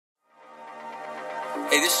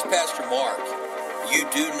Hey, this is Pastor Mark. You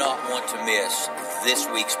do not want to miss this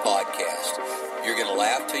week's podcast. You're going to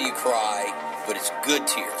laugh till you cry, but it's good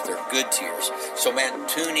tears. They're good tears. So, man,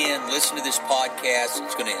 tune in, listen to this podcast.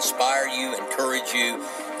 It's going to inspire you, encourage you,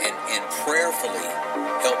 and prayerfully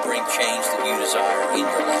help bring change that you desire in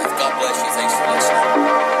your life. God bless you. Thanks for listening.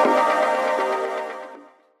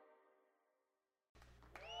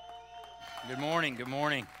 Good morning. Good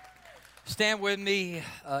morning. Stand with me,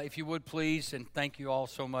 if you would, please, and thank you all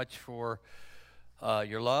so much for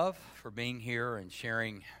your love, for being here and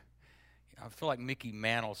sharing. I feel like Mickey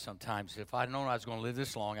Mantle sometimes. If I'd known I was going to live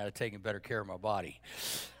this long, I'd have taken better care of my body.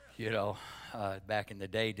 You know, back in the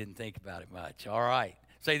day, didn't think about it much. All right.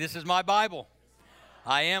 Say, this is my Bible.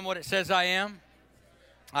 I am what it says I am.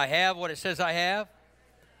 I have what it says I have.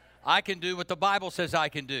 I can do what the Bible says I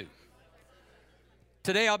can do.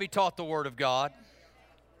 Today I'll be taught the Word of God.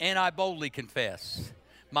 And I boldly confess,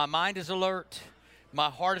 my mind is alert, my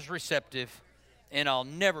heart is receptive, and I'll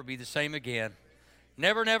never be the same again.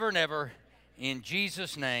 Never, never, never. In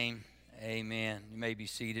Jesus' name, amen. You may be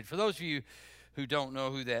seated. For those of you who don't know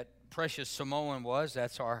who that precious Samoan was,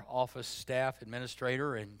 that's our office staff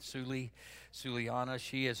administrator, and Suliana.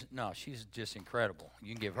 She's just incredible.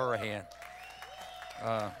 You can give her a hand.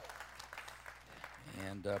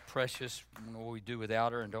 Precious, what we do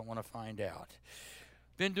without her and don't want to find out.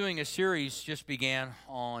 Been doing a series, just began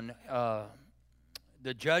on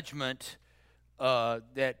the judgment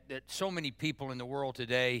that so many people in the world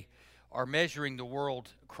today are measuring the world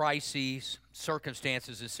crises,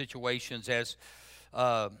 circumstances, and situations as,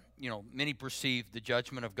 many perceive the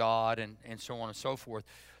judgment of God and so on and so forth.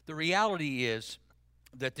 The reality is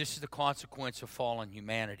that this is the consequence of fallen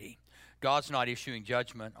humanity. God's not issuing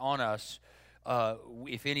judgment on us.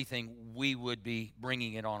 If anything, we would be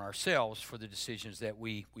bringing it on ourselves for the decisions that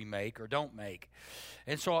we make or don't make.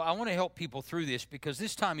 And so I want to help people through this, because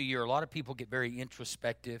this time of year, a lot of people get very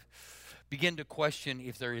introspective, begin to question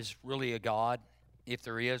if there is really a God. If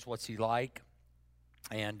there is, what's he like?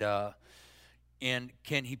 And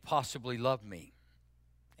can he possibly love me?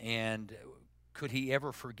 And could he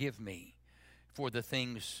ever forgive me for the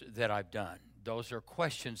things that I've done? Those are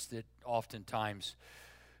questions that oftentimes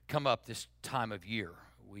come up this time of year.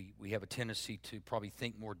 We have a tendency to probably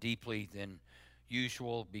think more deeply than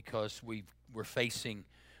usual because we're facing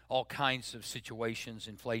all kinds of situations,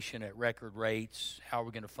 inflation at record rates. How are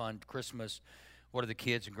we going to fund Christmas? What are the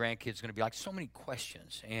kids and grandkids going to be like? So many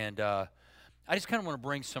questions. And I just kind of want to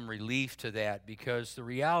bring some relief to that, because the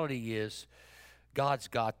reality is God's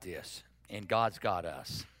got this and God's got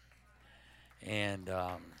us. And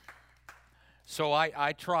so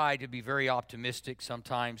I try to be very optimistic.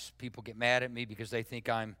 Sometimes people get mad at me because they think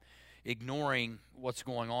I'm ignoring what's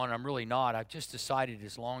going on. I'm really not. I've just decided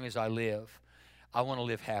as long as I live, I want to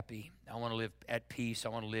live happy. I want to live at peace. I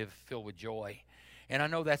want to live filled with joy. And I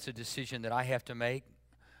know that's a decision that I have to make,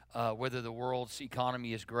 whether the world's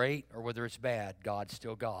economy is great or whether it's bad. God's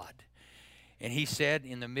still God. And he said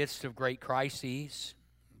in the midst of great crises,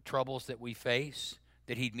 troubles that we face,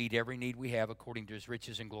 that he'd meet every need we have according to his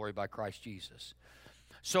riches and glory by Christ Jesus.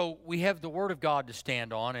 So we have the Word of God to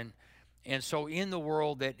stand on, and so in the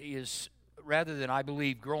world that is, rather than, I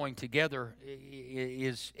believe, growing together,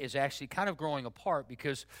 is actually kind of growing apart,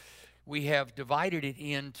 because we have divided it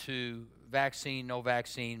into vaccine, no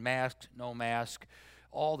vaccine, mask, no mask,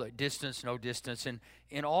 all the distance, no distance. And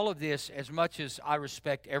in all of this, as much as I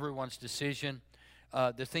respect everyone's decision,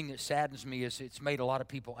 the thing that saddens me is it's made a lot of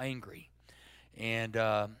people angry. And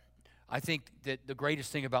I think that the greatest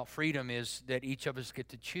thing about freedom is that each of us get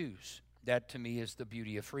to choose. That, to me, is the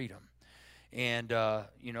beauty of freedom. And,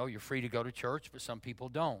 you're free to go to church, but some people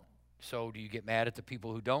don't. So do you get mad at the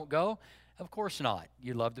people who don't go? Of course not.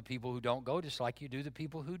 You love the people who don't go just like you do the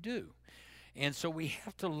people who do. And so we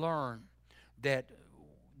have to learn that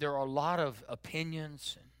there are a lot of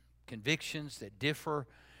opinions and convictions that differ,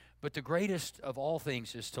 but the greatest of all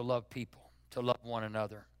things is to love people, to love one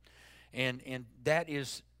another. And that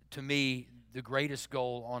is, to me, the greatest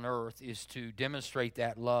goal on earth, is to demonstrate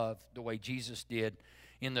that love the way Jesus did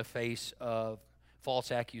in the face of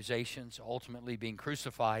false accusations, ultimately being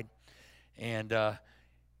crucified. And,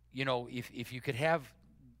 if you could have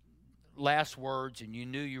last words and you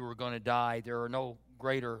knew you were going to die, there are no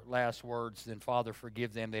greater last words than, Father,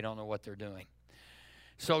 forgive them, they don't know what they're doing.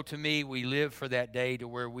 So to me, we live for that day to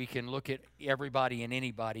where we can look at everybody and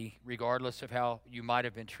anybody, regardless of how you might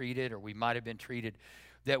have been treated or we might have been treated,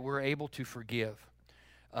 that we're able to forgive.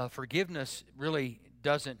 Forgiveness really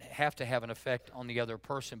doesn't have to have an effect on the other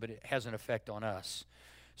person, but it has an effect on us.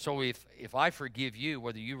 So if I forgive you,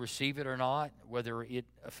 whether you receive it or not, whether it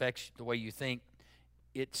affects the way you think,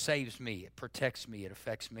 it saves me, it protects me, it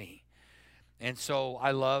affects me. And so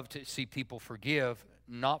I love to see people forgive,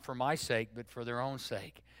 not for my sake, but for their own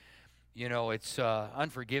sake. You know, it's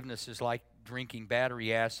unforgiveness is like drinking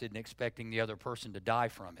battery acid and expecting the other person to die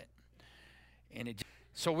from it.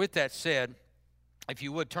 So with that said, if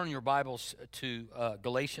you would turn your Bibles to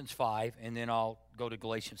Galatians 5, and then I'll go to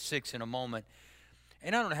Galatians 6 in a moment.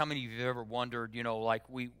 And I don't know how many of you have ever wondered, you know, like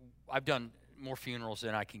I've done more funerals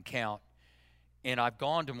than I can count, and I've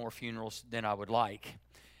gone to more funerals than I would like.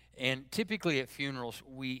 And typically at funerals,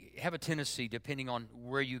 we have a tendency, depending on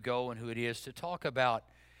where you go and who it is, to talk about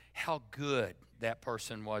how good that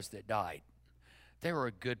person was that died. They were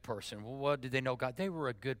a good person. Well, what did they know God? They were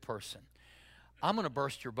a good person. I'm going to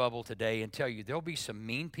burst your bubble today and tell you there'll be some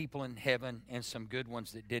mean people in heaven and some good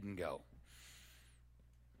ones that didn't go.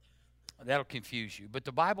 That'll confuse you. But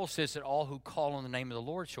the Bible says that all who call on the name of the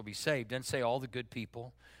Lord shall be saved. It doesn't say all the good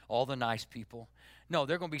people, all the nice people. No,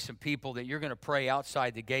 there are going to be some people that you're going to pray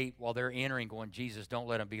outside the gate while they're entering going, Jesus, don't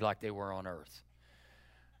let them be like they were on earth.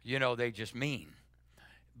 You know, they just mean.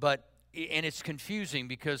 And it's confusing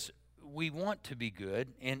because we want to be good,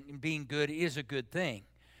 and being good is a good thing.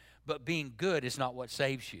 But being good is not what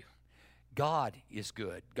saves you. God is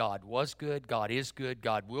good. God was good. God is good.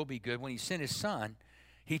 God will be good. When he sent his son,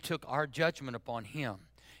 he took our judgment upon him.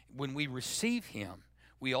 When we receive him,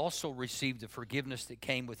 we also receive the forgiveness that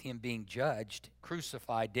came with him being judged,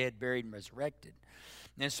 crucified, dead, buried, and resurrected.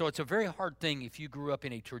 And so it's a very hard thing if you grew up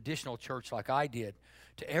in a traditional church like I did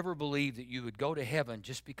to ever believe that you would go to heaven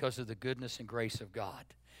just because of the goodness and grace of God.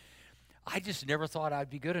 I just never thought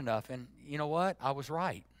I'd be good enough. And you know what? I was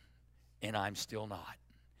right. And I'm still not.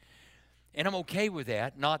 And I'm okay with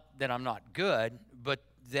that. Not that I'm not good, but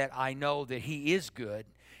that I know that he is good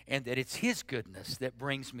and that it's his goodness that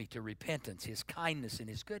brings me to repentance, his kindness and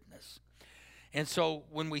his goodness. And so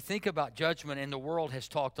when we think about judgment, and the world has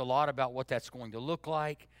talked a lot about what that's going to look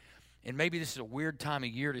like, and maybe this is a weird time of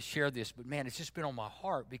year to share this, but man, it's just been on my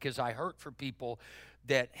heart because I hurt for people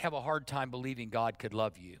that have a hard time believing God could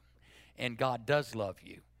love you. And God does love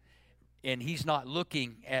you. And he's not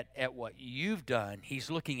looking at what you've done.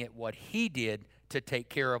 He's looking at what he did to take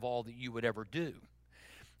care of all that you would ever do.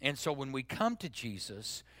 And so when we come to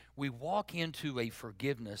Jesus, we walk into a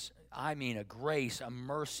forgiveness, I mean a grace, a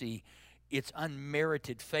mercy. It's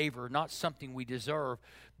unmerited favor, not something we deserve,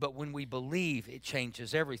 but when we believe, it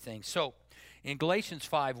changes everything. So in Galatians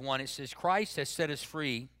 5:1, it says, Christ has set us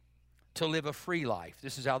free to live a free life.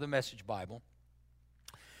 This is out of the Message Bible.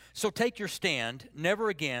 So take your stand. Never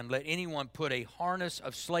again let anyone put a harness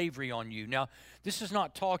of slavery on you. Now, this is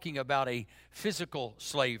not talking about a physical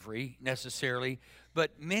slavery necessarily,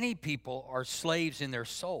 but many people are slaves in their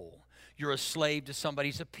soul. You're a slave to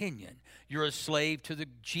somebody's opinion. You're a slave to the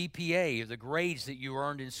GPA, or the grades that you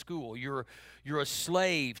earned in school. You're a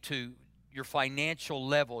slave to your financial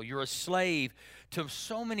level. You're a slave to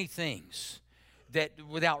so many things that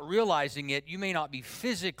without realizing it, you may not be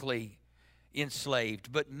physically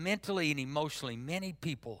enslaved, but mentally and emotionally, many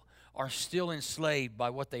people are still enslaved by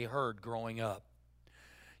what they heard growing up.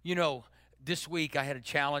 You know, this week I had a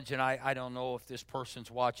challenge, and I don't know if this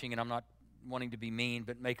person's watching, and I'm not wanting to be mean,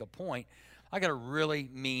 but make a point. I got a really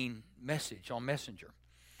mean message on Messenger.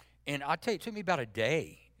 And I'll tell you, it took me about a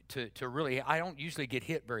day to really, I don't usually get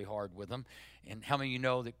hit very hard with them. And how many of you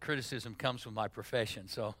know that criticism comes from my profession?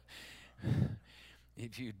 So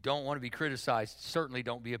if you don't want to be criticized, certainly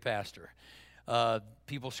don't be a pastor.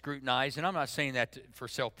 People scrutinize, and I'm not saying that for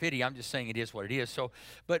self-pity. I'm just saying it is what it is. So,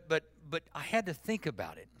 but I had to think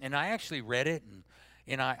about it, and I actually read it,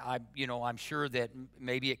 and I I'm sure that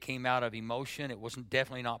maybe it came out of emotion. It wasn't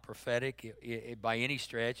definitely not prophetic by any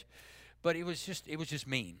stretch, but it was just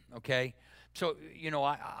mean. Okay, so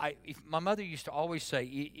my mother used to always say,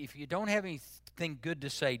 if you don't have anything good to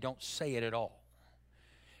say, don't say it at all.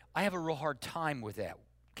 I have a real hard time with that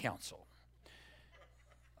counsel.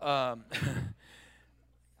 Because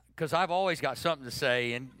I've always got something to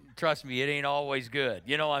say, and trust me, it ain't always good.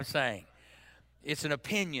 You know what I'm saying? It's an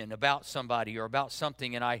opinion about somebody or about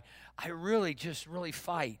something, and I really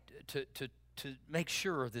fight to make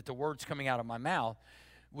sure that the words coming out of my mouth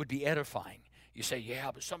would be edifying. You say,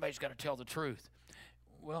 yeah, but somebody's got to tell the truth.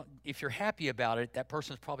 Well, if you're happy about it, that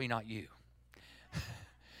person's probably not you.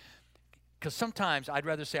 Because sometimes I'd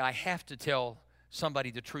rather say I have to tell somebody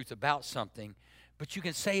the truth about something, but you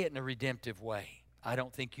can say it in a redemptive way. I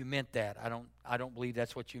don't think you meant that. I don't believe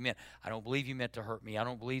that's what you meant. I don't believe you meant to hurt me. I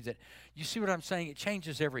don't believe that. You see what I'm saying? It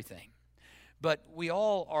changes everything. But we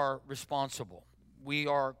all are responsible. We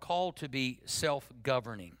are called to be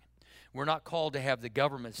self-governing. We're not called to have the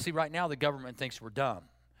government. See, right now the government thinks we're dumb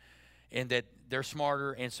and that they're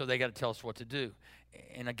smarter, and so they got to tell us what to do.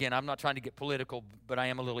 and again, I'm not trying to get political, but I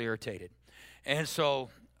am a little irritated. And so,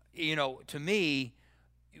 to me,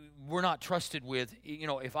 we're not trusted with,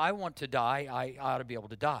 if I want to die, I ought to be able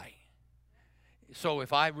to die. So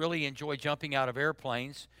if I really enjoy jumping out of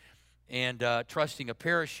airplanes and trusting a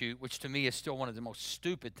parachute, which to me is still one of the most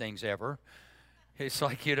stupid things ever, it's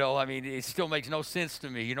like, it still makes no sense to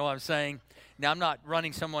me. You know what I'm saying? Now, I'm not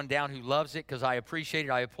running someone down who loves it because I appreciate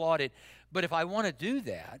it, I applaud it. But if I want to do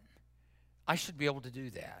that, I should be able to do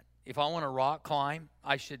that. If I want to rock climb,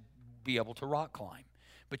 I should be able to rock climb.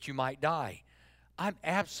 But you might die. I'm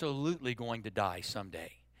absolutely going to die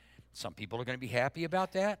someday. Some people are going to be happy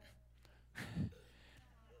about that.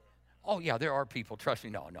 Oh, yeah, there are people. Trust me.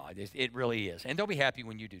 No, it really is. And they'll be happy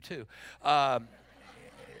when you do, too.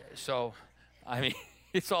 It's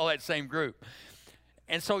all that same group.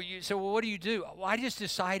 And so you say, well, what do you do? Well, I just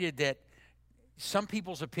decided that some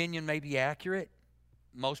people's opinion may be accurate.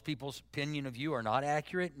 Most people's opinion of you are not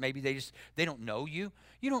accurate. Maybe they don't know you.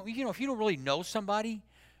 If you don't really know somebody,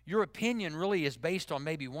 your opinion really is based on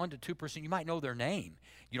maybe 1% to 2%. You might know their name.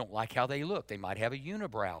 You don't like how they look. They might have a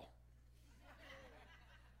unibrow.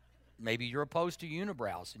 Maybe you're opposed to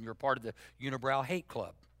unibrows and you're part of the unibrow hate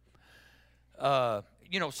club.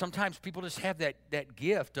 Sometimes people just have that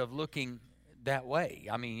gift of looking that way.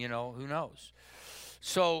 Who knows?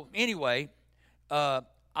 So anyway, I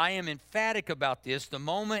am emphatic about this. The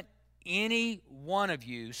moment any one of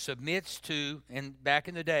you submits to, and back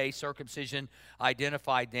in the day, circumcision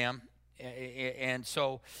identified them, and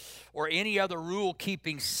so, or any other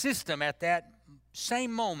rule-keeping system at that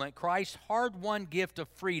same moment, Christ's hard-won gift of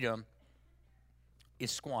freedom is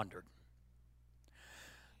squandered.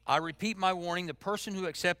 I repeat my warning, the person who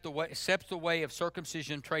accepts the way of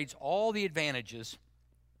circumcision trades all the advantages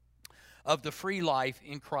of the free life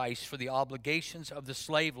in Christ for the obligations of the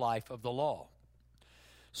slave life of the law.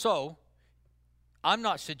 So, I'm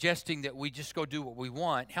not suggesting that we just go do what we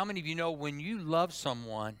want. How many of you know when you love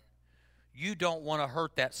someone, you don't want to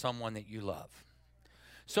hurt that someone that you love?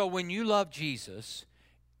 So when you love Jesus,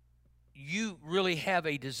 you really have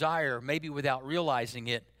a desire, maybe without realizing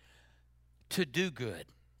it, to do good,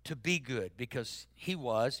 to be good, because he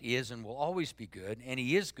is, and will always be good, and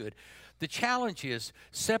he is good. The challenge is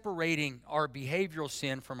separating our behavioral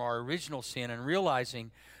sin from our original sin and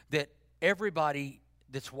realizing that everybody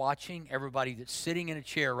that's watching, everybody that's sitting in a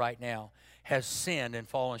chair right now has sinned and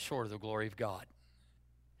fallen short of the glory of God.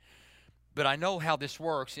 But I know how this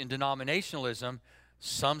works in denominationalism.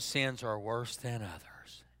 Some sins are worse than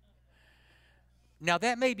others. Now,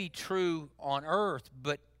 that may be true on earth,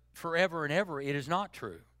 but forever and ever it is not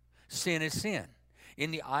true. Sin is sin.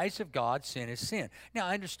 In the eyes of God, sin is sin. Now,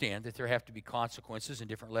 I understand that there have to be consequences and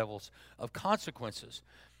different levels of consequences.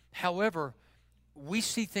 However, we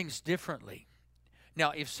see things differently.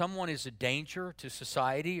 Now, if someone is a danger to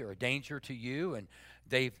society or a danger to you and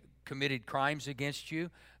they've committed crimes against you,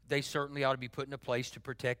 they certainly ought to be put in a place to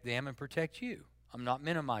protect them and protect you. I'm not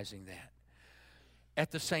minimizing that.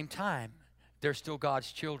 At the same time, they're still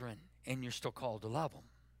God's children, and you're still called to love them.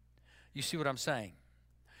 You see what I'm saying?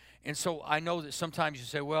 And so I know that sometimes you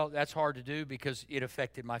say, well, that's hard to do because it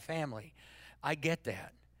affected my family. I get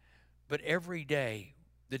that. But every day,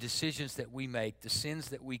 the decisions that we make, the sins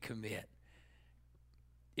that we commit,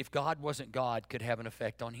 if God wasn't God, could have an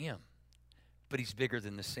effect on him. But he's bigger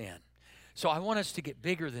than the sin. So I want us to get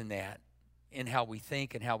bigger than that in how we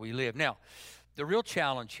think and how we live. Now, the real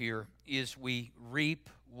challenge here is we reap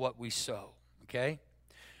what we sow, okay?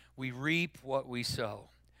 We reap what we sow.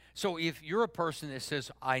 So if you're a person that says,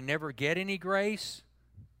 I never get any grace,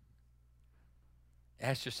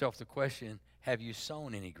 ask yourself the question, have you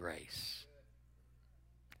sown any grace?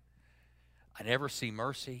 I never see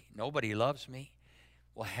mercy. Nobody loves me.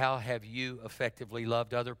 Well, how have you effectively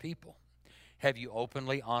loved other people? Have you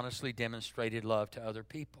openly, honestly demonstrated love to other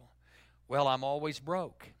people? Well, I'm always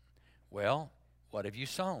broke. Well, what have you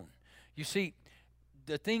sown? You see,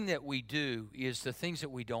 the thing that we do is the things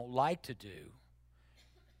that we don't like to do,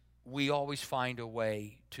 we always find a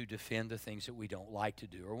way to defend the things that we don't like to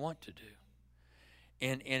do or want to do.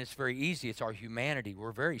 And it's very easy. It's our humanity.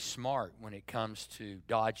 We're very smart when it comes to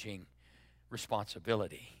dodging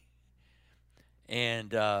responsibility.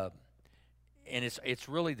 And it's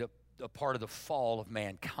really a part of the fall of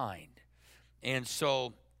mankind. And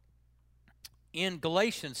so in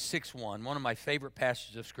Galatians 6:1, one of my favorite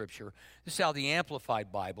passages of Scripture, this is how the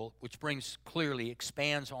Amplified Bible, which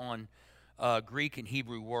expands on Greek and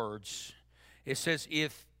Hebrew words. It says,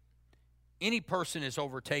 if any person is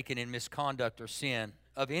overtaken in misconduct or sin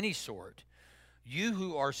of any sort, you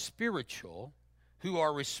who are spiritual, who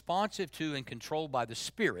are responsive to and controlled by the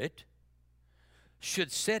Spirit,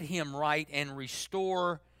 should set him right and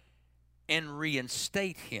restore and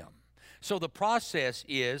reinstate him. So the process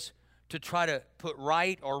is to try to put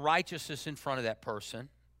right or righteousness in front of that person,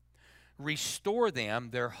 restore them,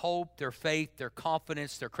 their hope, their faith, their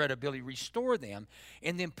confidence, their credibility, restore them,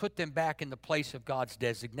 and then put them back in the place of God's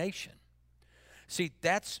designation. See,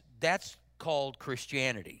 that's called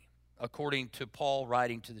Christianity, according to Paul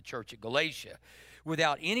writing to the church at Galatia.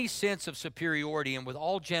 Without any sense of superiority and with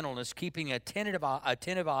all gentleness, keeping an attentive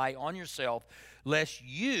eye on yourself, lest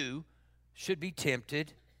you should be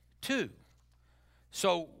tempted too.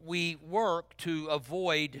 So we work to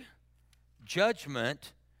avoid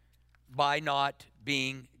judgment by not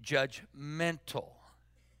being judgmental.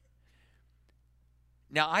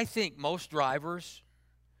 Now, I think most drivers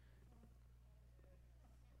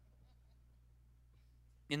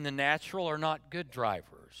in the natural are not good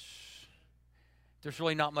drivers. There's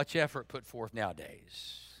really not much effort put forth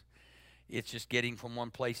nowadays. It's just getting from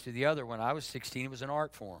one place to the other. When I was 16, it was an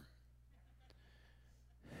art form.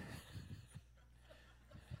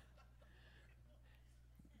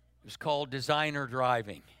 It was called designer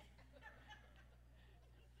driving.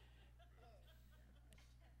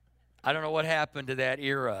 I don't know what happened to that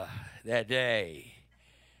era, that day.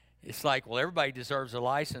 It's like, well, everybody deserves a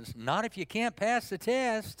license. Not if you can't pass the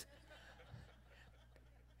test.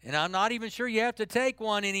 And I'm not even sure you have to take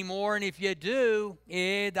one anymore. And if you do,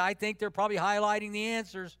 I think they're probably highlighting the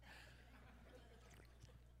answers.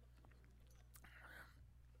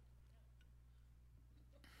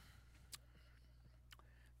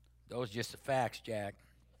 Those are just the facts, Jack.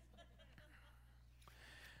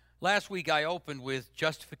 Last week I opened with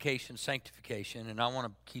justification, sanctification, and I want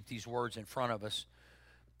to keep these words in front of us.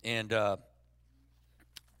 And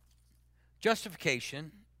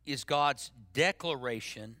justification is God's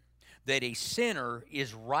declaration that a sinner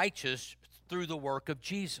is righteous through the work of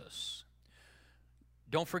Jesus.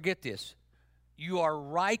 Don't forget this. You are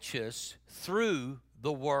righteous through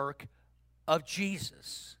the work of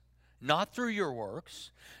Jesus. Not through your works,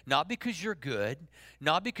 not because you're good,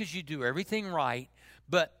 not because you do everything right,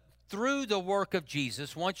 but through the work of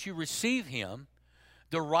Jesus. Once you receive him,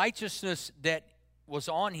 the righteousness that was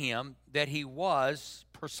on him, that he was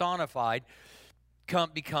personified,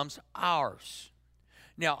 becomes ours.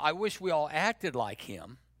 Now, I wish we all acted like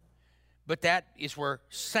him, but that is where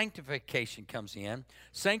sanctification comes in.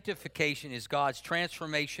 Sanctification is God's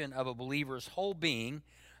transformation of a believer's whole being,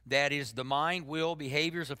 that is the mind, will,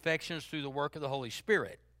 behaviors, affections, through the work of the Holy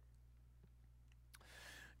Spirit.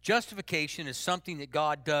 Justification is something that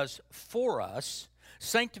God does for us.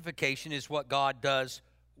 Sanctification is what God does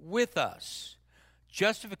with us.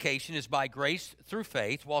 Justification is by grace through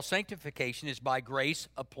faith, while sanctification is by grace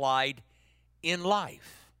applied in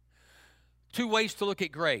life. Two ways to look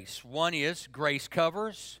at grace. One is grace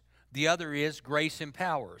covers. The other is grace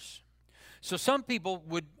empowers. So some people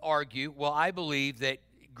would argue, well, I believe that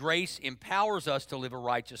grace empowers us to live a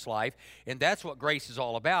righteous life, and that's what grace is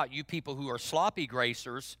all about. You people who are sloppy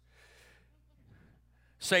gracers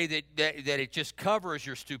say that it just covers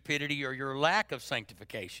your stupidity or your lack of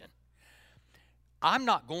sanctification. I'm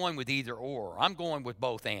not going with either or. I'm going with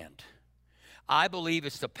both and. I believe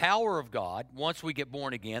it's the power of God once we get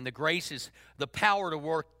born again. The grace is the power to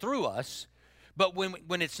work through us. But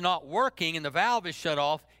when it's not working and the valve is shut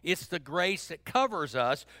off, it's the grace that covers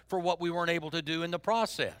us for what we weren't able to do in the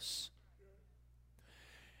process.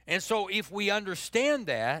 And so if we understand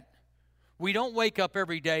that, we don't wake up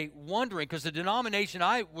every day wondering, because the denomination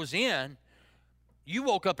I was in, you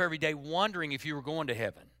woke up every day wondering if you were going to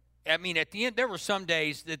heaven. I mean, at the end, there were some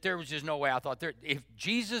days that there was just no way. I thought, if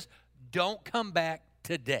Jesus don't come back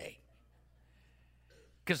today,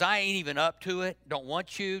 because I ain't even up to it, don't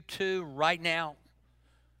want you to right now.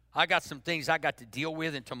 I got some things I got to deal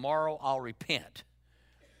with, and tomorrow I'll repent.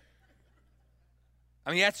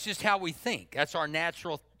 I mean, that's just how we think. That's our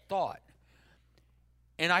natural thought.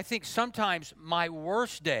 And I think sometimes my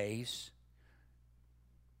worst days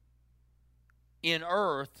in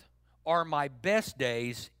earth are my best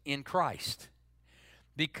days in Christ,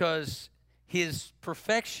 because his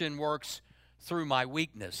perfection works through my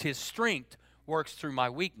weakness. His strength works through my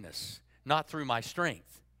weakness, not through my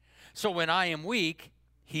strength. So when I am weak,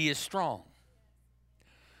 he is strong.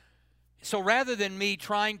 So rather than me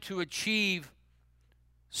trying to achieve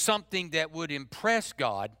something that would impress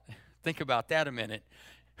God, think about that a minute.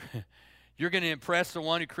 You're going to impress the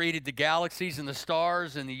one who created the galaxies and the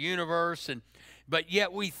stars and the universe, but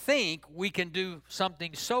yet we think we can do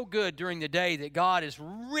something so good during the day that God is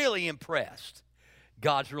really impressed.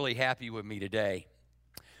 God's really happy with me today.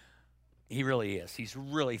 He really is. He's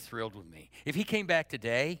really thrilled with me. If he came back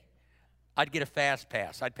today, I'd get a fast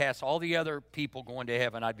pass. I'd pass all the other people going to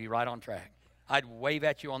heaven. I'd be right on track. I'd wave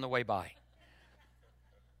at you on the way by.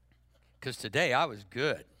 Because today I was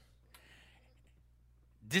good.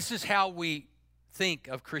 This is how we think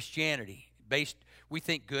of Christianity. We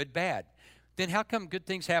think good, bad. Then how come good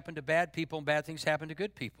things happen to bad people and bad things happen to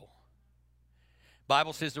good people?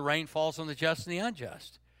 Bible says the rain falls on the just and the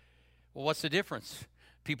unjust. Well, what's the difference?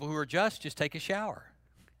 People who are just take a shower.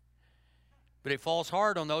 But it falls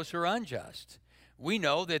hard on those who are unjust. We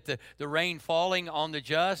know that the rain falling on the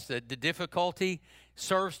just, the difficulty,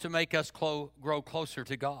 serves to make us grow closer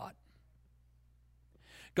to God.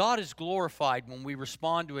 God is glorified when we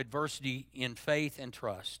respond to adversity in faith and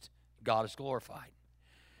trust. God is glorified.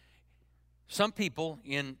 Some people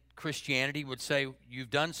in Christianity would say,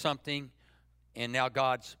 you've done something and now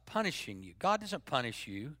God's punishing you. God doesn't punish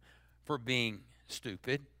you for being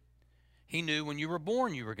stupid. He knew when you were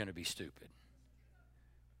born you were going to be stupid.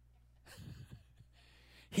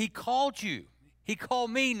 He called you. He called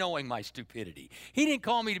me knowing my stupidity. He didn't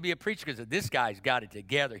call me to be a preacher because this guy's got it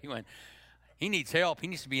together. He went, he needs help. He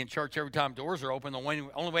needs to be in church every time doors are open. The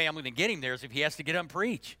only way I'm going to get him there is if he has to get up and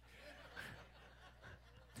preach.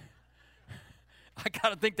 I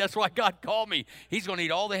got to think that's why God called me. He's going to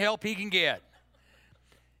need all the help he can get.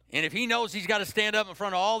 And if he knows he's got to stand up in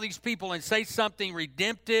front of all these people and say something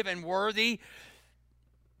redemptive and worthy,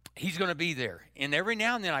 he's going to be there. And every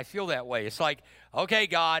now and then I feel that way. It's like, okay,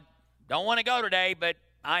 God, don't want to go today, but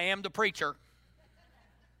I am the preacher.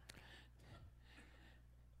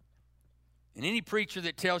 And any preacher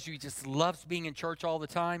that tells you he just loves being in church all the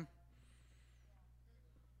time,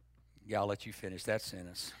 yeah, I'll let you finish that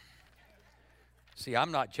sentence. See,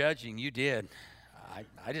 I'm not judging. You did.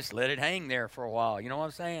 I just let it hang there for a while. You know what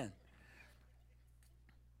I'm saying?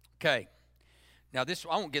 Okay. Now,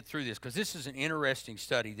 I won't get through this because this is an interesting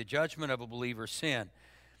study, the judgment of a believer's sin.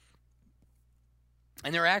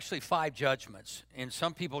 And there are actually 5 judgments, and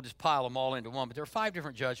some people just pile them all into one, but there are 5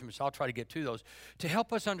 different judgments. I'll try to get to those to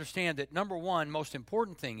help us understand that, number one, most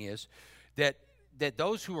important thing is that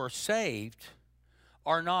those who are saved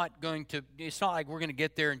are not going to, it's not like we're going to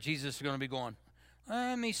get there and Jesus is going to be going,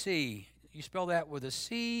 let me see, you spell that with a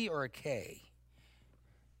C or a K?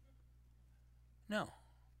 No.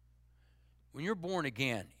 When you're born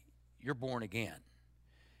again, you're born again.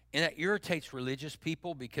 And that irritates religious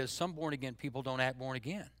people because some born-again people don't act born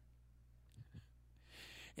again.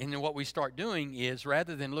 And then what we start doing is,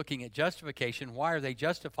 rather than looking at justification, why are they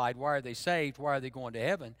justified, why are they saved, why are they going to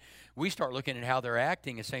heaven, we start looking at how they're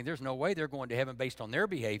acting and saying there's no way they're going to heaven based on their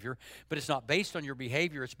behavior, but it's not based on your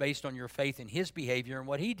behavior, it's based on your faith in his behavior and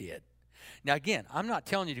what he did. Now, again, I'm not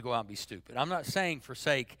telling you to go out and be stupid. I'm not saying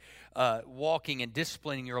forsake walking and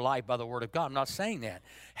disciplining your life by the Word of God. I'm not saying that.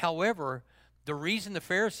 However, the reason the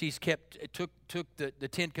Pharisees took the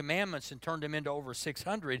 10 Commandments and turned them into over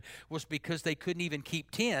 600 was because they couldn't even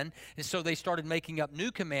keep 10, and so they started making up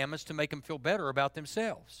new commandments to make them feel better about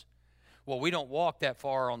themselves. Well, we don't walk that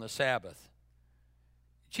far on the Sabbath.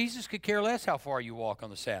 Jesus could care less how far you walk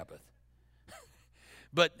on the Sabbath.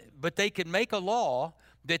 But they could make a law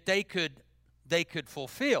that they could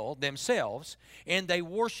fulfill themselves, and they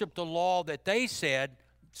worshiped the law that they said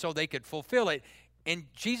so they could fulfill it. And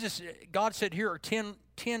God said, here are 10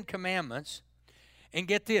 commandments. And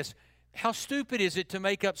get this, how stupid is it to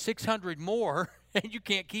make up 600 more and you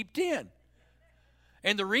can't keep 10?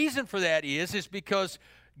 And the reason for that is because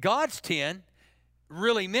God's 10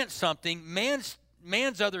 really meant something.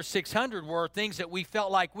 Man's other 600 were things that we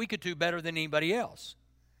felt like we could do better than anybody else.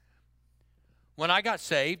 When I got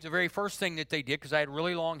saved, the very first thing that they did, because I had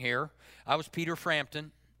really long hair, I was Peter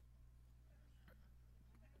Frampton.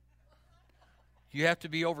 You have to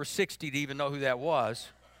be over 60 to even know who that was.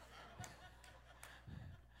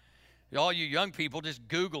 All you young people, just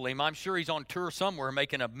Google him. I'm sure he's on tour somewhere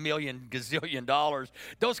making $1 million gazillion dollars.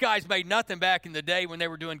 Those guys made nothing back in the day when they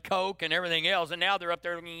were doing coke and everything else, and now they're up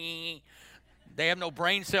there. They have no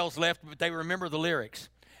brain cells left, but they remember the lyrics.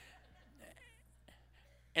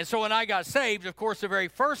 And so when I got saved, of course, the very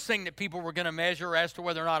first thing that people were going to measure as to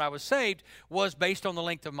whether or not I was saved was based on the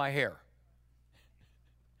length of my hair.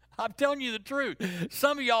 I'm telling you the truth.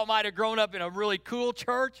 Some of y'all might have grown up in a really cool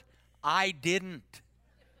church. I didn't.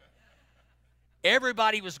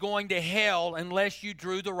 Everybody was going to hell unless you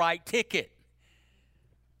drew the right ticket.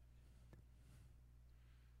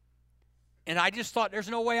 And I just thought, there's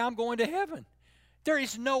no way I'm going to heaven. There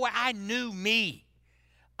is no way. I knew me.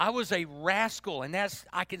 I was a rascal, and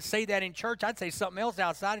I can say that in church. I'd say something else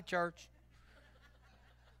outside of church.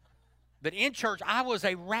 But in church, I was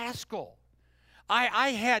a rascal. I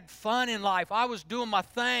had fun in life. I was doing my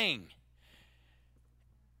thing.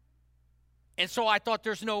 And so I thought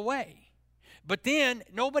there's no way. But then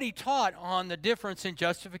nobody taught on the difference in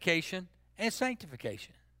justification and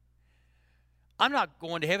sanctification. I'm not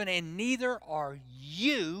going to heaven, and neither are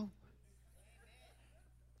you,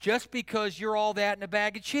 just because you're all that in a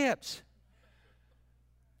bag of chips.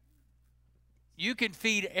 You can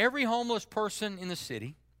feed every homeless person in the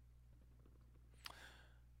city.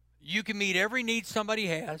 You can meet every need somebody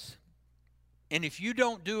has. And if you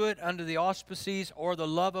don't do it under the auspices or the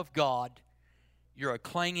love of God, you're a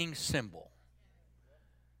clanging cymbal.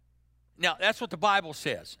 Now, that's what the Bible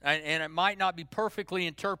says. And it might not be perfectly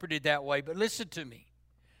interpreted that way, but listen to me.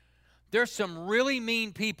 There's some really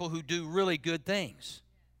mean people who do really good things.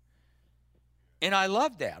 And I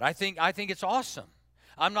love that. I think it's awesome.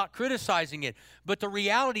 I'm not criticizing it. But the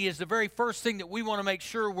reality is the very first thing that we want to make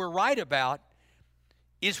sure we're right about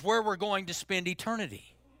is where we're going to spend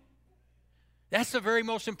eternity. That's the very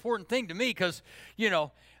most important thing to me because,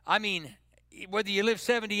 whether you live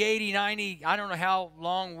 70, 80, 90, I don't know how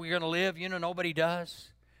long we're going to live. Nobody does.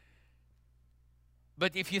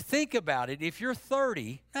 But if you think about it, if you're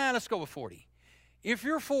 30, let's go with 40. If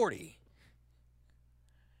you're 40,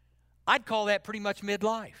 I'd call that pretty much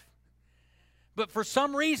midlife. But for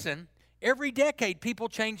some reason, every decade people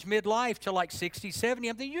change midlife to like 60, 70.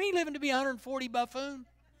 I'm thinking, you ain't living to be 140, buffoon.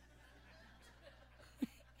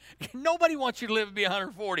 Nobody wants you to live to be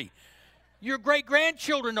 140. Your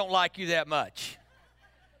great-grandchildren don't like you that much.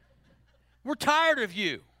 We're tired of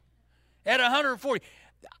you at 140.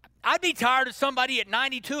 I'd be tired of somebody at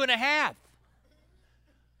 92 and a half.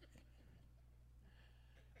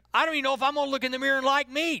 I don't even know if I'm going to look in the mirror and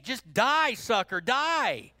like me. Just die, sucker,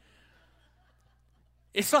 die.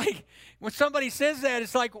 It's like when somebody says that,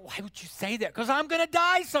 it's like, why would you say that? Because I'm going to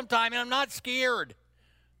die sometime, and I'm not scared.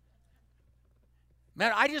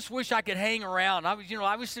 Man, I just wish I could hang around. I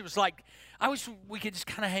wish it was like, I wish we could just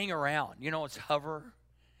kind of hang around. It's hover,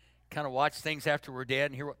 kind of watch things after we're dead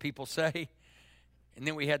and hear what people say. And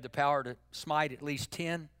then we had the power to smite at least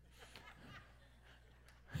 10.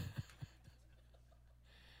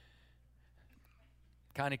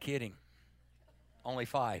 Kind of kidding. Only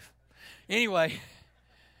 5. Anyway,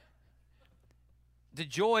 the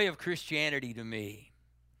joy of Christianity to me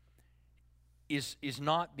is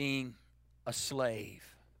not being a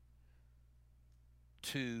slave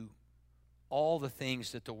to all the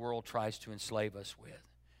things that the world tries to enslave us with.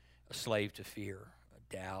 A slave to fear,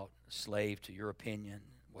 a doubt, a slave to your opinion,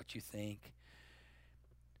 what you think.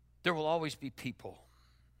 There will always be people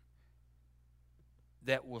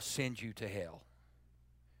that will send you to hell.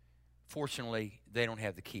 Fortunately, they don't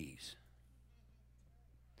have the keys.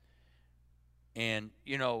 And,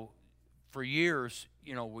 for years,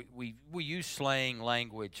 we use slang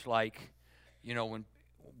language like, when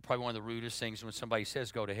probably one of the rudest things when somebody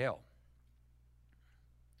says go to hell.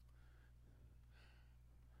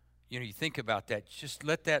 You think about that. Just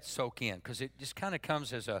let that soak in because it just kind of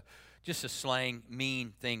comes as just a slang,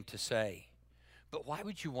 mean thing to say. But why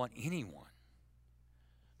would you want anyone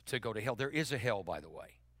to go to hell? There is a hell, by the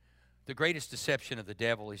way. The greatest deception of the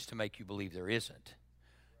devil is to make you believe there isn't.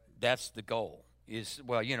 That's the goal.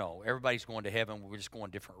 Everybody's going to heaven. We're just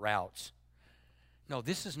going different routes. No,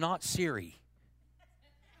 this is not Siri.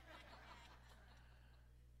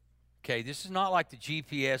 Okay, this is not like the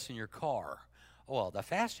GPS in your car. Well, the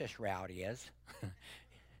fastest route is,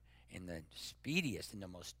 and the speediest and the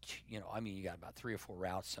most, you got about 3 or 4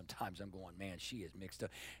 routes. Sometimes I'm going, man, she is mixed up.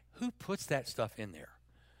 Who puts that stuff in there?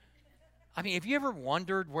 Have you ever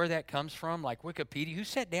wondered where that comes from? Like Wikipedia, who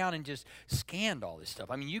sat down and just scanned all this stuff?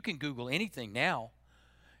 You can Google anything now,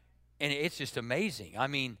 and it's just amazing.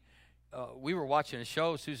 We were watching a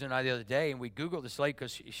show, Susan and I, the other day, and we Googled this lady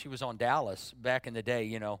because she was on Dallas back in the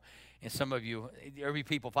day, And some of you, every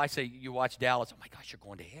people, if I say you watch Dallas, oh my gosh, you're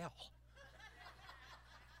going to hell.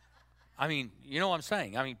 You know what I'm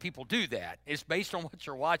saying? People do that. It's based on what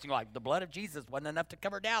you're watching. Like the blood of Jesus wasn't enough to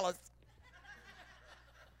cover Dallas.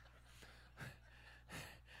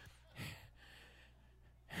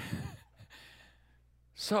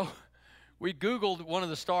 So we Googled one of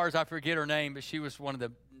the stars. I forget her name, but she was one of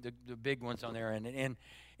the big ones on there. And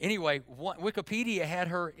anyway, Wikipedia had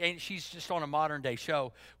her, and she's just on a modern day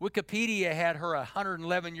show. Wikipedia had her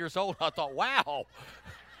 111 years old. I thought, wow.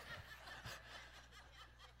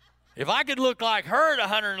 If I could look like her at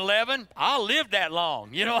 111, I'll live that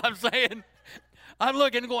long. You know what I'm saying? I'm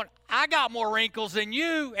looking and going, I got more wrinkles than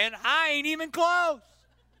you, and I ain't even close.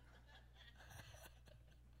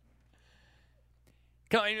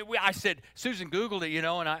 I said, Susan Googled it, and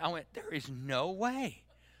I went, there is no way.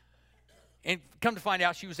 And come to find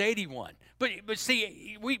out she was 81. But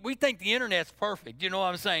see, we think the internet's perfect. You know what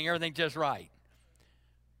I'm saying? Everything's just right.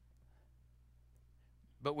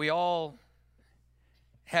 But we all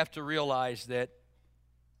have to realize that,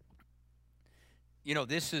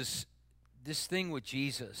 this thing with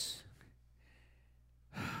Jesus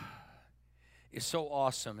is so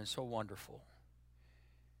awesome and so wonderful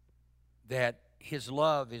that his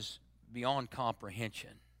love is beyond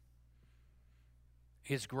comprehension.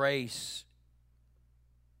 His grace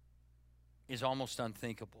is almost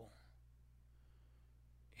unthinkable.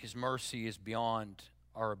 His mercy is beyond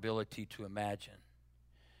our ability to imagine.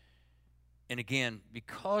 And again,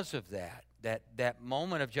 because of that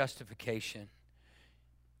moment of justification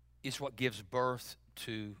is what gives birth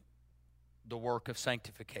to the work of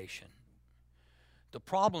sanctification. The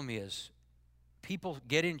problem is, people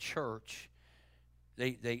get in church,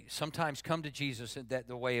 they sometimes come to Jesus in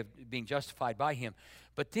the way of being justified by him,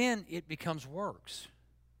 but then it becomes works.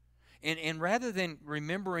 And rather than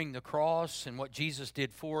remembering the cross and what Jesus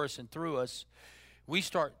did for us and through us, we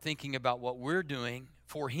start thinking about what we're doing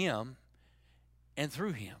for him and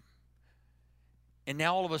through him. And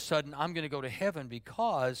now all of a sudden, I'm going to go to heaven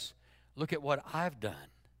because look at what I've done.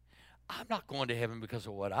 I'm not going to heaven because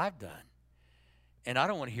of what I've done. And I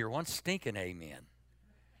don't want to hear one stinking amen.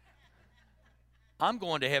 I'm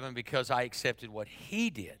going to heaven because I accepted what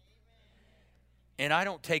he did. And I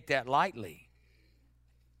don't take that lightly.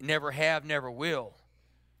 Never have, never will.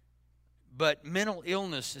 But mental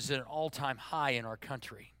illness is at an all-time high in our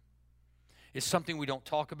country. It's something we don't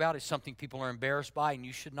talk about. It's something people are embarrassed by, and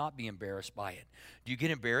you should not be embarrassed by it. Do you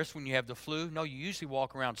get embarrassed when you have the flu? No, you usually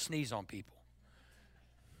walk around and sneeze on people.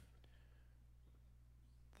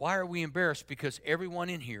 Why are we embarrassed? Because everyone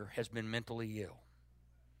in here has been mentally ill.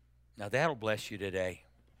 Now, that'll bless you today.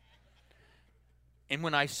 And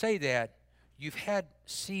when I say that, you've had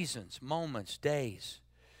seasons, moments, days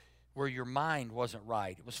where your mind wasn't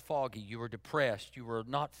right. It was foggy. You were depressed. You were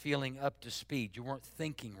not feeling up to speed. You weren't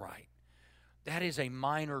thinking right. That is a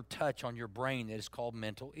minor touch on your brain that is called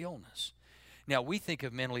mental illness. Now, we think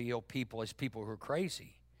of mentally ill people as people who are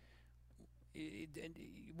crazy.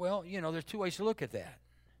 Well, there's two ways to look at that.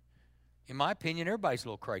 In my opinion, everybody's a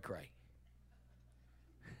little cray-cray.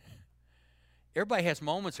 Everybody has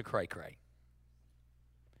moments of cray-cray.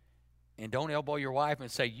 And don't elbow your wife and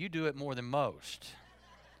say, you do it more than most.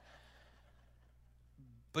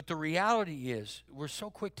 But the reality is, we're so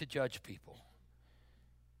quick to judge people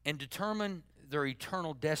and determine their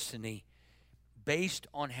eternal destiny based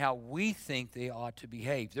on how we think they ought to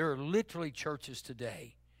behave. There are literally churches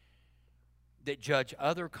today that judge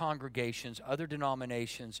other congregations, other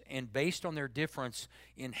denominations, and based on their difference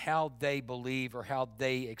in how they believe or how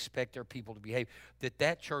they expect their people to behave,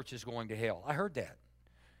 that church is going to hell. I heard that.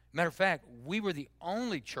 Matter of fact, we were the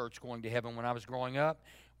only church going to heaven when I was growing up,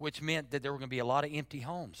 which meant that there were going to be a lot of empty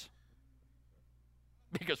homes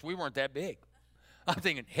because we weren't that big. I'm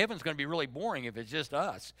thinking heaven's going to be really boring if it's just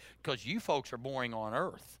us because you folks are boring on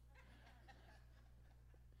earth.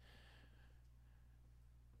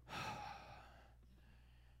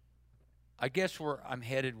 I guess where I'm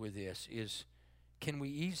headed with this is, can we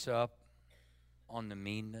ease up on the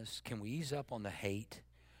meanness? Can we ease up on the hate?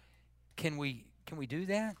 Can we do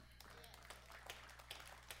that?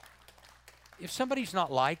 If somebody's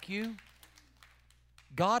not like you,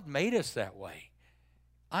 God made us that way.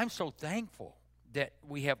 I'm so thankful that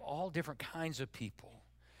we have all different kinds of people.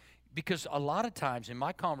 Because a lot of times in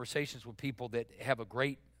my conversations with people that have a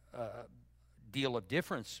great deal of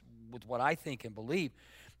difference with what I think and believe,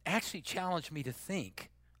 actually challenge me to think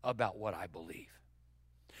about what I believe.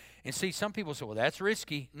 And see, some people say, well, that's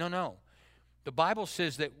risky. No. The Bible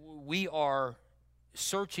says that we are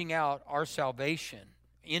searching out our salvation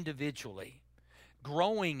individually,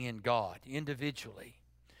 growing in God individually.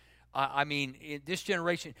 I mean, in this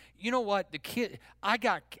generation, you know what? I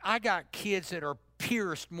got kids that are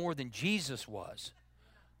pierced more than Jesus was.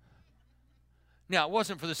 Now, it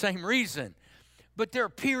wasn't for the same reason, but there are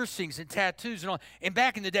piercings and tattoos and all. And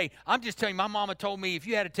back in the day, I'm just telling you, my mama told me if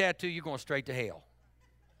you had a tattoo, you're going straight to hell.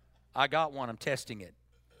 I got one. I'm testing it.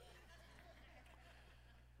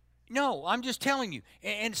 No, I'm just telling you.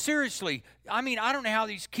 And seriously, I mean, I don't know how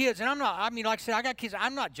these kids, and like I said, I got kids,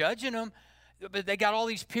 I'm not judging them, but they got all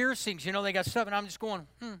these piercings, they got stuff, and I'm just going,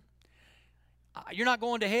 you're not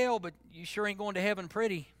going to hell, but you sure ain't going to heaven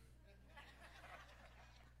pretty.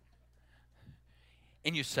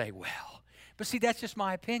 And you say, well, but see, that's just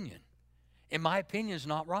my opinion. And my opinion is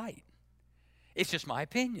not right. It's just my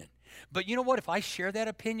opinion. But you know what? If I share that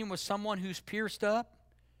opinion with someone who's pierced up,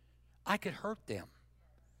 I could hurt them.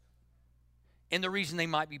 And the reason they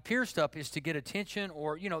might be pierced up is to get attention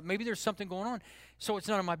or, maybe there's something going on. So it's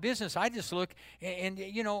none of my business. I just look and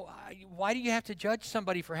why do you have to judge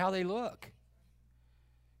somebody for how they look?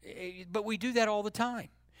 But we do that all the time.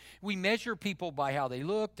 We measure people by how they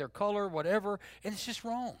look, their color, whatever, and it's just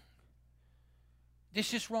wrong. It's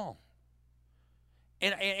just wrong.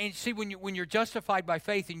 And see, when you're justified by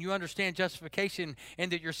faith and you understand justification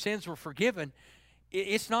and that your sins were forgiven,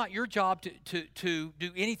 it's not your job to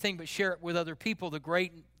do anything but share it with other people,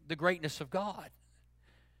 the greatness of God.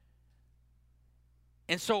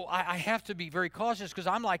 And so I have to be very cautious because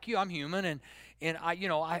I'm like you. I'm human, and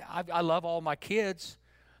I love all my kids.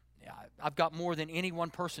 I've got more than any one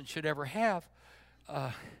person should ever have.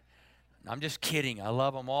 I'm just kidding. I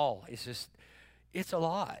love them all. It's a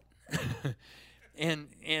lot. and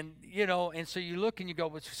so you look and you go,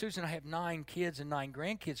 well, Susan, I have 9 kids and 9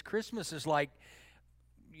 grandkids. Christmas is like,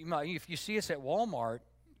 if you see us at Walmart,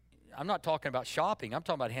 I'm not talking about shopping. I'm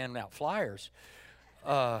talking about handing out flyers.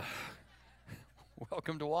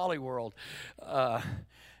 Welcome to Wally World.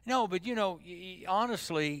 No, but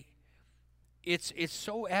honestly, it's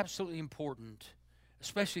so absolutely important,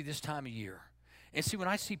 especially this time of year. And see, when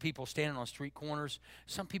I see people standing on street corners,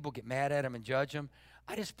 some people get mad at them and judge them.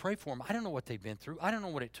 I just pray for them. I don't know what they've been through. I don't know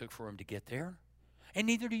what it took for them to get there. And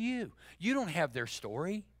neither do you. You don't have their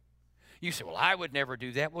story. You say, well, I would never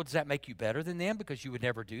do that. Well, does that make you better than them because you would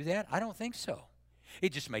never do that? I don't think so.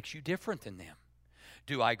 It just makes you different than them.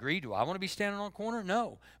 Do I agree? Do I want to be standing on a corner?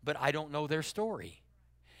 No. But I don't know their story.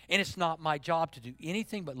 And it's not my job to do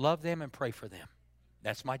anything but love them and pray for them.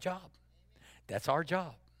 That's my job. That's our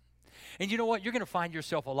job. And you know what? You're going to find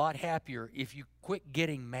yourself a lot happier if you quit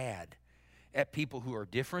getting mad at people who are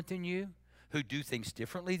different than you, who do things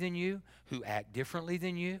differently than you, who act differently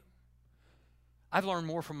than you. I've learned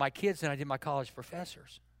more from my kids than I did my college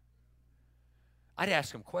professors. I'd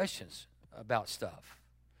ask them questions about stuff.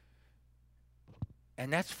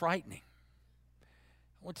 And that's frightening.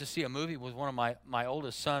 I went to see a movie with one of my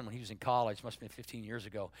oldest son when he was in college, must have been 15 years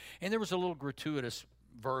ago. And there was a little gratuitous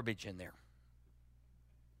verbiage in there.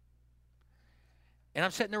 And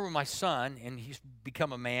I'm sitting there with my son, and he's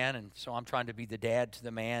become a man, and so I'm trying to be the dad to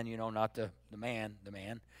the man, not the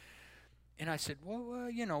man. And I said, well,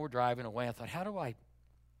 we're driving away. I thought, how do I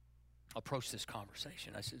approach this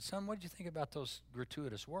conversation? I said, son, what did you think about those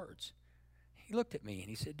gratuitous words? He looked at me, and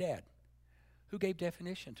he said, Dad, who gave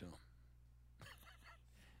definition to them?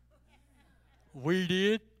 We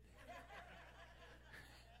did.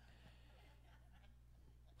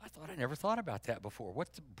 I thought I never thought about that before.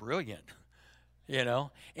 What's brilliant,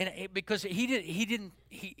 And because he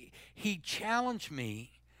challenged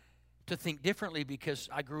me to think differently because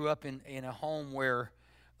I grew up in a home where,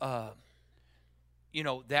 that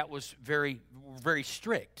was very, very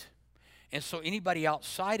strict. And so anybody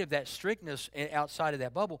outside of that strictness, outside of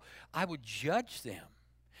that bubble, I would judge them.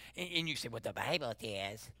 And you say, well, the Bible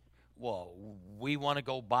says. Well, we want to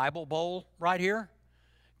go Bible Bowl right here?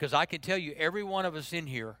 Because I can tell you every one of us in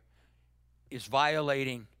here is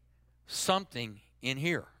violating something in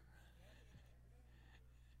here.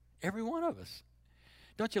 Every one of us.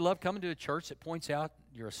 Don't you love coming to a church that points out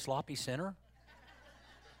you're a sloppy sinner?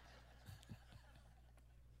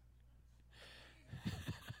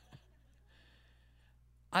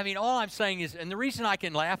 I mean, all I'm saying is, and the reason I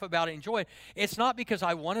can laugh about it, enjoy it, it's not because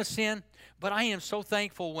I want to sin, but I am so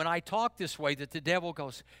thankful when I talk this way that the devil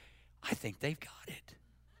goes, I think they've got it.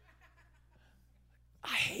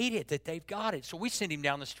 I hate it that they've got it. So we send him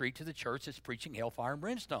down the street to the church that's preaching hellfire and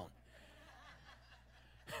brimstone.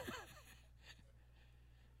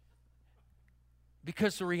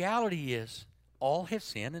 Because the reality is, all have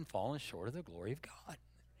sinned and fallen short of the glory of God.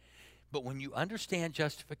 But when you understand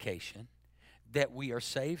justification, that we are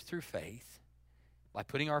saved through faith, by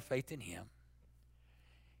putting our faith in him,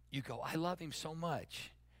 you go, I love him so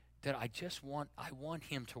much that I want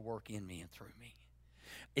him to work in me and through me.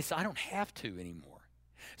 I don't have to anymore.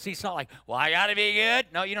 See, it's not like, well, I got to be good.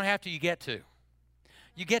 No, you don't have to. You get to.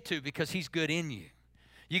 You get to because he's good in you.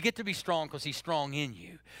 You get to be strong because he's strong in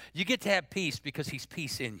you. You get to have peace because he's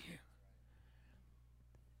peace in you.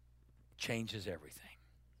 Changes everything.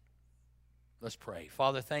 Let's pray.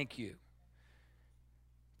 Father, thank you.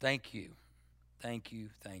 Thank you. Thank you.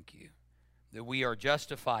 Thank you. That we are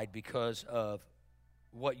justified because of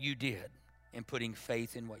what you did and putting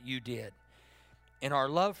faith in what you did. And our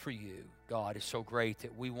love for you, God, is so great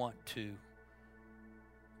that we want to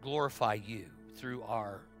glorify you through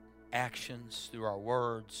our actions, through our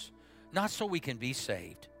words, not so we can be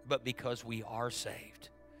saved, but because we are saved.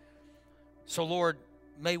 So, Lord,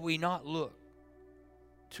 may we not look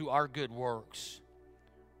to our good works.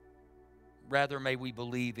 Rather, may we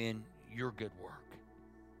believe in your good work.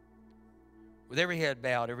 With every head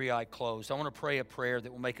bowed, every eye closed, I want to pray a prayer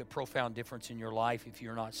that will make a profound difference in your life if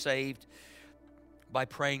you're not saved. By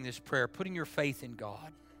praying this prayer, putting your faith in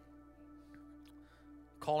God,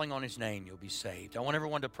 calling on his name, you'll be saved. I want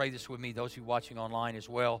everyone to pray this with me, those who are watching online as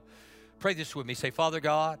well. Pray this with me. Say, Father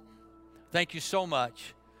God, thank you so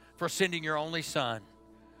much for sending your only Son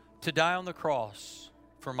to die on the cross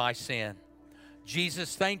for my sin.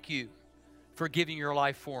 Jesus, thank you for giving your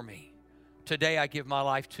life for me. Today I give my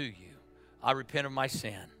life to you. I repent of my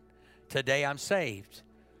sin. Today I'm saved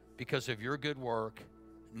because of your good work,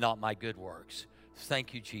 not my good works.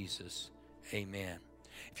 Thank you, Jesus. Amen.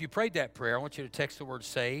 If you prayed that prayer, I want you to text the word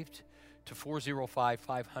SAVED to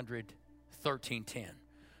 405-500-1310.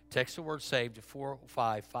 Text the word SAVED to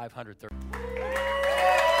 405-500-1310.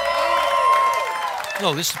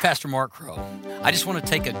 Hello, this is Pastor Mark Crow. I just want to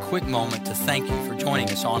take a quick moment to thank you for joining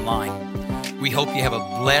us online. We hope you have a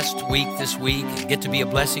blessed week this week and get to be a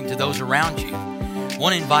blessing to those around you. I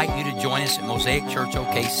want to invite you to join us at Mosaic Church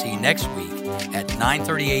OKC next week at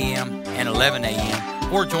 9:30 a.m. and 11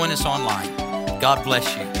 a.m. or join us online. God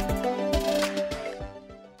bless you.